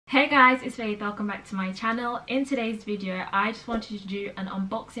Hey guys, it's Faith. Welcome back to my channel. In today's video, I just wanted to do an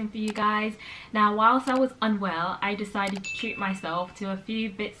unboxing for you guys. Now, whilst I was unwell, I decided to treat myself to a few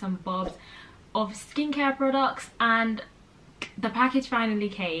bits and bobs of skincare products, and the package finally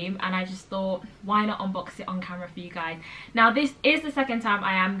came and I just thought, why not unbox it on camera for you guys. Now, this is the second time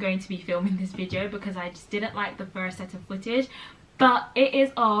I am going to be filming this video because I just didn't like the first set of footage. But it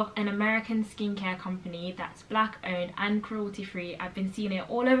is of an American skincare company that's black owned and cruelty free. I've been seeing it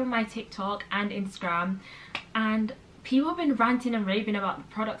all over my TikTok and Instagram, and people have been ranting and raving about the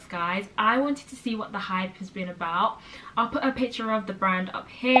products, guys. I wanted to see what the hype has been about. I'll put a picture of the brand up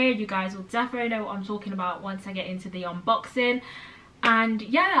here. You guys will definitely know what I'm talking about once I get into the unboxing. And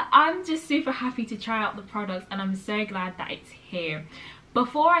yeah, I'm just super happy to try out the products, and I'm so glad that it's here.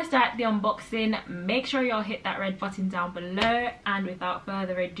 Before I start the unboxing, make sure y'all hit that red button down below, and without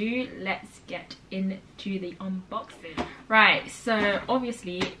further ado, let's get into the unboxing. Right, so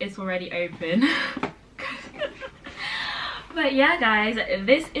obviously it's already open. But yeah guys,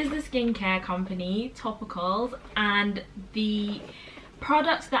 this is the skincare company Topicals, and the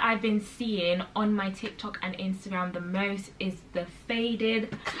products that I've been seeing on my TikTok and Instagram the most is the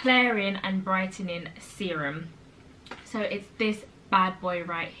Faded Clearing and Brightening Serum. So it's this bad boy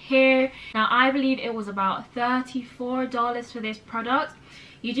right here. Now, I believe it was about $34 for this product.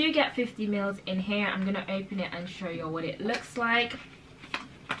 You do get 50 mils in here. I'm gonna open it and show you what it looks like.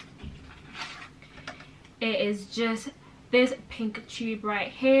 It is just this pink tube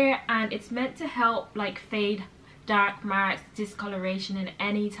right here, and it's meant to help like fade dark marks, discoloration, and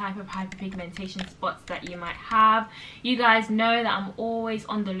any type of hyperpigmentation spots that you might have. You guys know that I'm always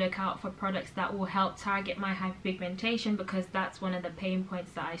on the lookout for products that will help target my hyperpigmentation, because that's one of the pain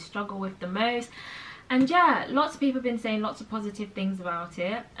points that I struggle with the most. And yeah, lots of people have been saying lots of positive things about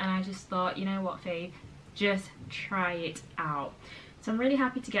it, and I just thought, you know what, Faith, just try it out. So I'm really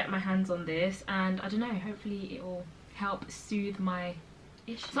happy to get my hands on this, and I don't know, hopefully it will help soothe my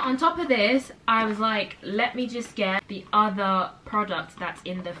issues. So on top of this, I was like, let me just get the other product that's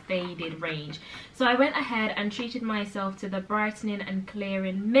in the Faded range. So I went ahead and treated myself to the Brightening and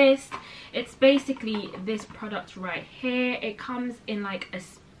Clearing Mist. It's basically this product right here. It comes in like a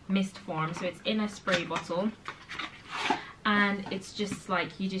mist form, so it's in a spray bottle, and it's just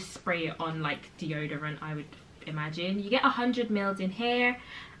like you just spray it on like deodorant, I would imagine. You get 100 mils in here,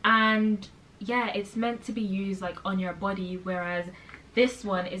 and yeah, it's meant to be used like on your body, whereas this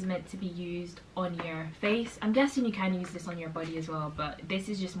one is meant to be used on your face. I'm guessing you can use this on your body as well, but this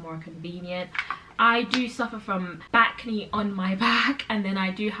is just more convenient. I do suffer from acne on my back, and then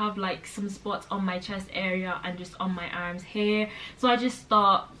I do have like some spots on my chest area and just on my arms here. So I just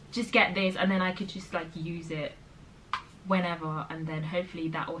thought, just get this, and then I could just like use it whenever, and then hopefully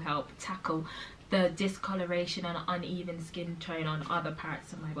that will help tackle the discoloration and uneven skin tone on other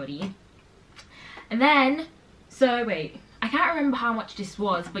parts of my body. And then, so wait, I can't remember how much this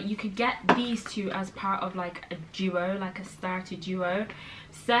was, but you could get these two as part of like a duo, like a starter duo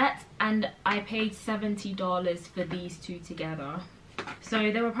set, and I paid $70 for these two together.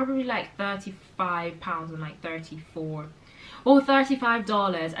 So they were probably like £35 and like 34, or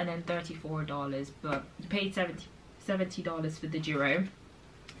 $35 and then $34, but you paid $70 for the duo.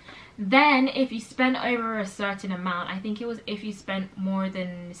 Then if you spent over a certain amount, I think it was if you spent more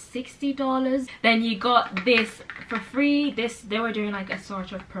than $60, then you got this for free. They were doing like a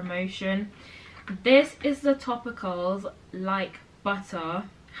sort of promotion. This is the Topicals Like Butter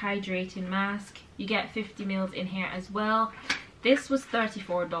Hydrating Mask. You get 50 mils in here as well. This was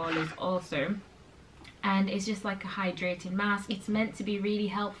 $34 also, and it's just like a hydrating mask. It's meant to be really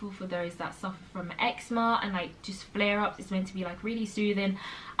helpful for those that suffer from eczema and like just flare-ups. It's meant to be like really soothing.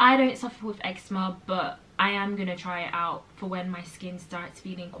 I don't suffer with eczema, but I am gonna try it out for when my skin starts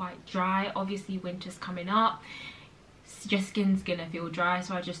feeling quite dry. Obviously winter's coming up, your skin's gonna feel dry,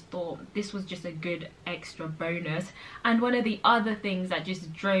 so I just thought this was just a good extra bonus. And one of the other things that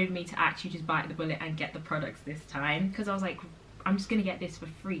just drove me to actually just bite the bullet and get the products this time, because I was like, I'm just gonna get this for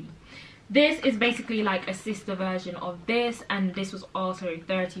free. This is basically like a sister version of this, and this was also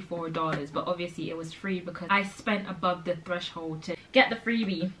 $34, but obviously it was free because I spent above the threshold to get the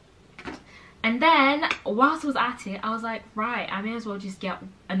freebie. And then whilst I was at it, I was like, right, I may as well just get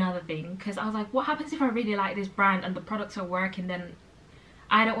another thing, because I was like, what happens if I really like this brand and the products are working? Then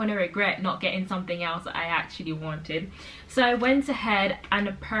I don't want to regret not getting something else that I actually wanted. So I went ahead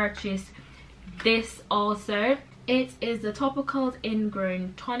and purchased this also. It is the Topicals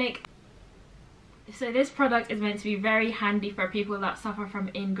Ingrown Tonic. So this product is meant to be very handy for people that suffer from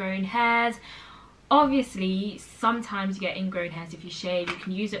ingrown hairs, Obviously, sometimes you get ingrown hairs if you shave. You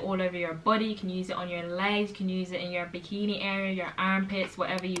can use it all over your body, you can use it on your legs, you can use it in your bikini area, your armpits,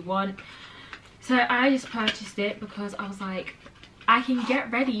 whatever you want. So I just purchased it because I was like, I can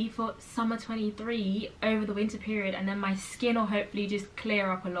get ready for summer 23 over the winter period, and then my skin will hopefully just clear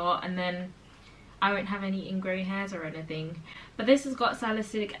up a lot, and then I won't have any ingrown hairs or anything. But this has got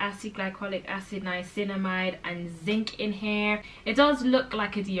salicylic acid, glycolic acid, niacinamide and zinc in here. It does look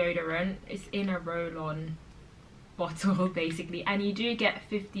like a deodorant. It's in a roll-on bottle basically, and you do get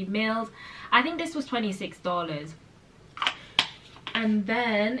 50 mils. I think this was $26. And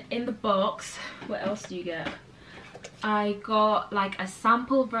then in the box, what else do you get? I got like a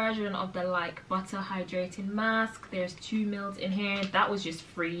sample version of the like butter hydrating mask. There's 2 mils in here. That was just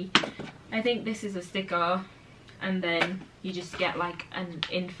free. I think this is a sticker, and then you just get like an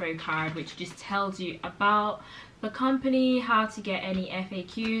info card which just tells you about the company, how to get any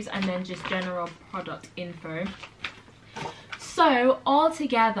FAQs, and then just general product info. So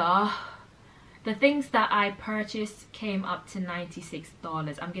altogether, the things that I purchased came up to $96.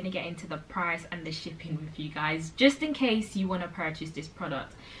 I'm going to get into the price and the shipping with you guys, just in case you want to purchase this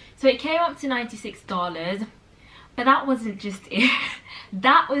product. So it came up to $96, but that wasn't just it.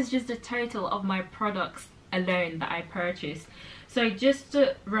 That was just a total of my products alone that I purchased. So just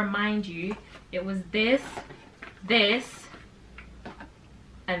to remind you, it was this, this,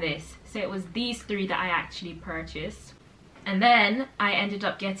 and this. So it was these 3 that I actually purchased. And then I ended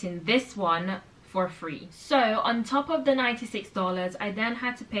up getting this one for free. So on top of the $96, I then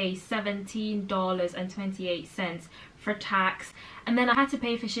had to pay $17.28 for tax, and then I had to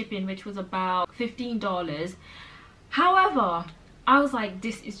pay for shipping, which was about $15. However, I was like,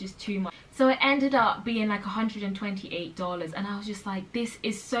 this is just too much. So it ended up being like $128, and I was just like, this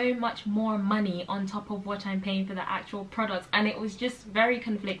is so much more money on top of what I'm paying for the actual products, and it was just very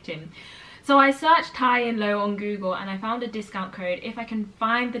conflicting. So I searched high and low on Google, and I found a discount code. If I can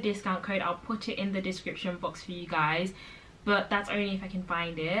find the discount code, I'll put it in the description box for you guys, but that's only if I can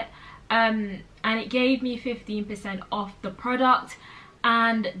find it. And it gave me 15% off the product,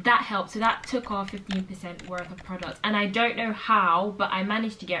 and that helped. So that took off 15% worth of product, and I don't know how, but I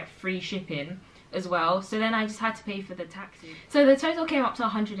managed to get free shipping as well. So then I just had to pay for the taxes. So the total came up to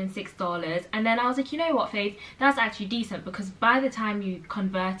 $106, and then I was like, you know what, Faith, that's actually decent, because by the time you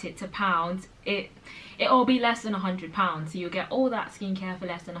convert it to pounds, it'll be less than £100. So you'll get all that skincare for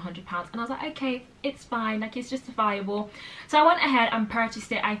less than £100. And I was like, okay, it's fine, like it's justifiable. So I went ahead and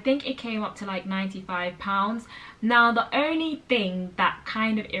purchased it. I think it came up to like £95. Now the only thing that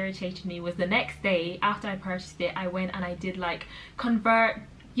kind of irritated me was the next day after I purchased it, I went and I did like convert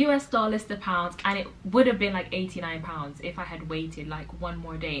US dollars to pounds, and it would have been like £89 if I had waited like one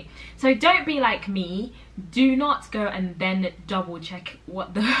more day. So don't be like me. Do not go and then double check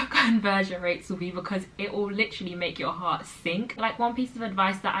what the conversion rates will be, because it will literally make your heart sink. Like, one piece of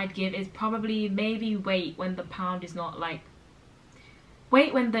advice that I'd give is probably maybe wait when the pound is not like,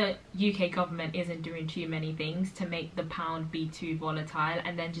 wait when the UK government isn't doing too many things to make the pound be too volatile,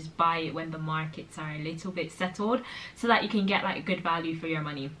 and then just buy it when the markets are a little bit settled, so that you can get like a good value for your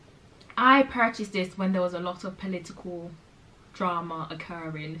money. I purchased this when there was a lot of political drama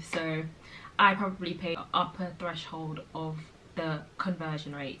occurring, so I probably paid the upper threshold of the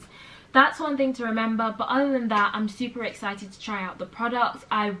conversion rates. That's one thing to remember, but other than that, I'm super excited to try out the products.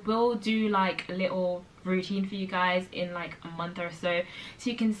 I will do like a little routine for you guys in like a month or so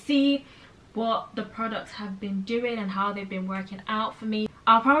you can see what the products have been doing and how they've been working out for me.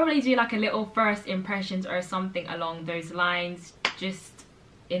 I'll probably do like a little first impressions or something along those lines, just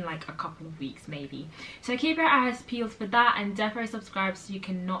in like a couple of weeks maybe. So keep your eyes peeled for that, and definitely subscribe so you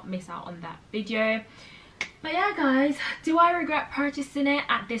cannot miss out on that video. But yeah guys, do I regret purchasing it?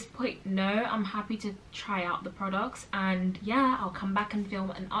 At this point, no. I'm happy to try out the products, and yeah, I'll come back and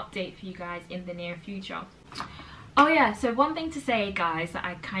film an update for you guys in the near future. Oh yeah, so one thing to say guys that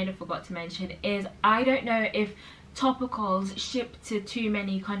I kind of forgot to mention is I don't know if Topicals ship to too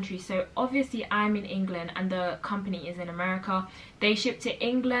many countries. So obviously I'm in England and the company is in America. They ship to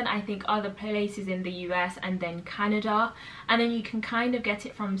England, I think other places in the US, and then Canada, and then you can kind of get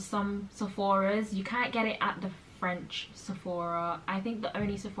it from some Sephoras. You can't get it at the French Sephora. I think the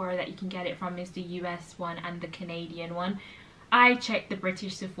only Sephora that you can get it from is the US one and the Canadian one. I checked the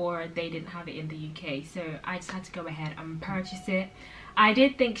British Sephora, they didn't have it in the UK, so I just had to go ahead and purchase it. I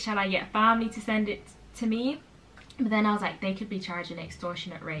did think, shall I get family to send it to me? But then I was like, they could be charging an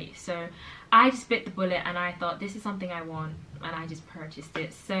extortionate rate. So I just bit the bullet and I thought, this is something I want, and I just purchased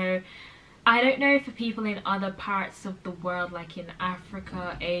it. So I don't know for people in other parts of the world, like in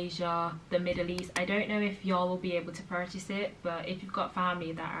Africa, Asia, the Middle East, I don't know if y'all will be able to purchase it. But if you've got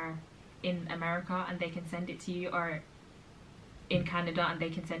family that are in America and they can send it to you, or in Canada and they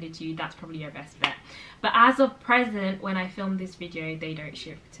can send it to you, that's probably your best bet. But as of present, when I filmed this video, they don't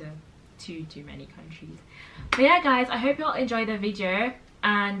ship to too many countries. But yeah guys, I hope you all enjoyed the video,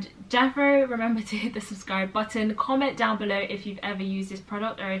 and definitely remember to hit the subscribe button. Comment down below if you've ever used this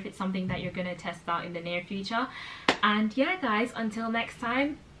product or if it's something that you're going to test out in the near future. And yeah guys, until next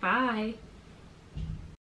time, bye.